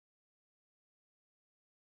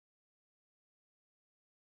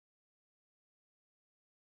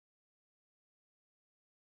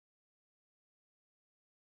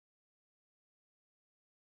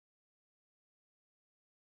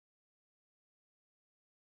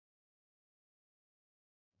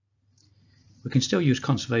We can still use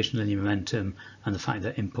conservation of linear momentum and the fact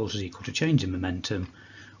that impulse is equal to change in momentum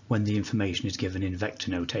when the information is given in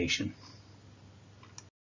vector notation.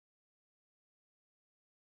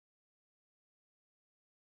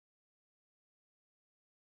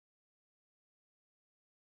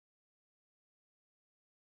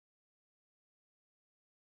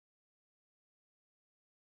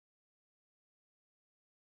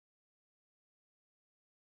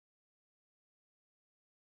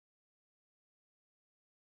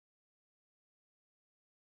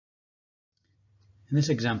 In this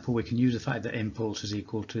example, we can use the fact that impulse is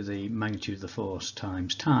equal to the magnitude of the force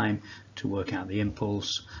times time to work out the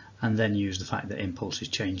impulse, and then use the fact that impulse is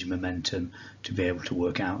change in momentum to be able to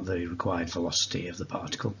work out the required velocity of the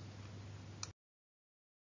particle.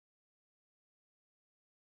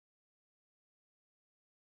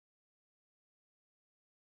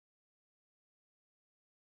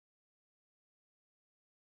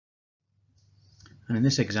 And in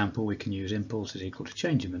this example, we can use impulse is equal to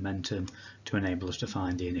change in momentum to enable us to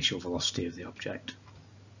find the initial velocity of the object.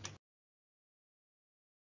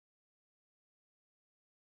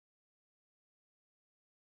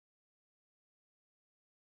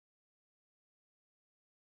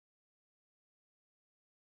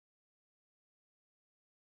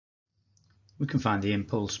 We can find the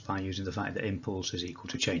impulse by using the fact that impulse is equal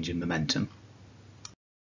to change in momentum.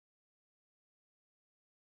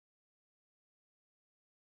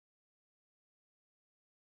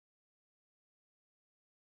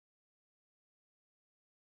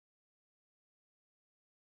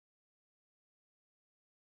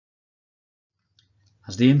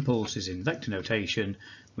 As the impulse is in vector notation,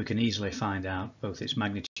 we can easily find out both its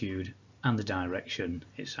magnitude and the direction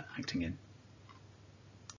it's acting in.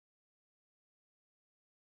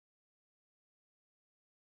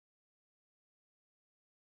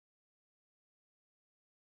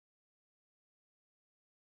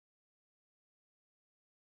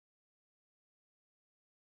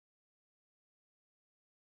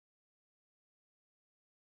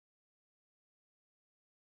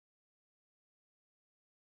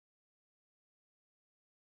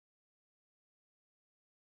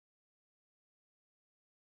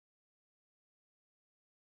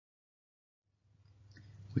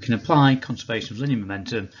 We can apply conservation of linear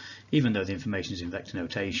momentum even though the information is in vector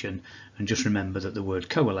notation, and just remember that the word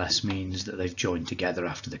coalesce means that they've joined together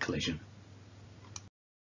after the collision.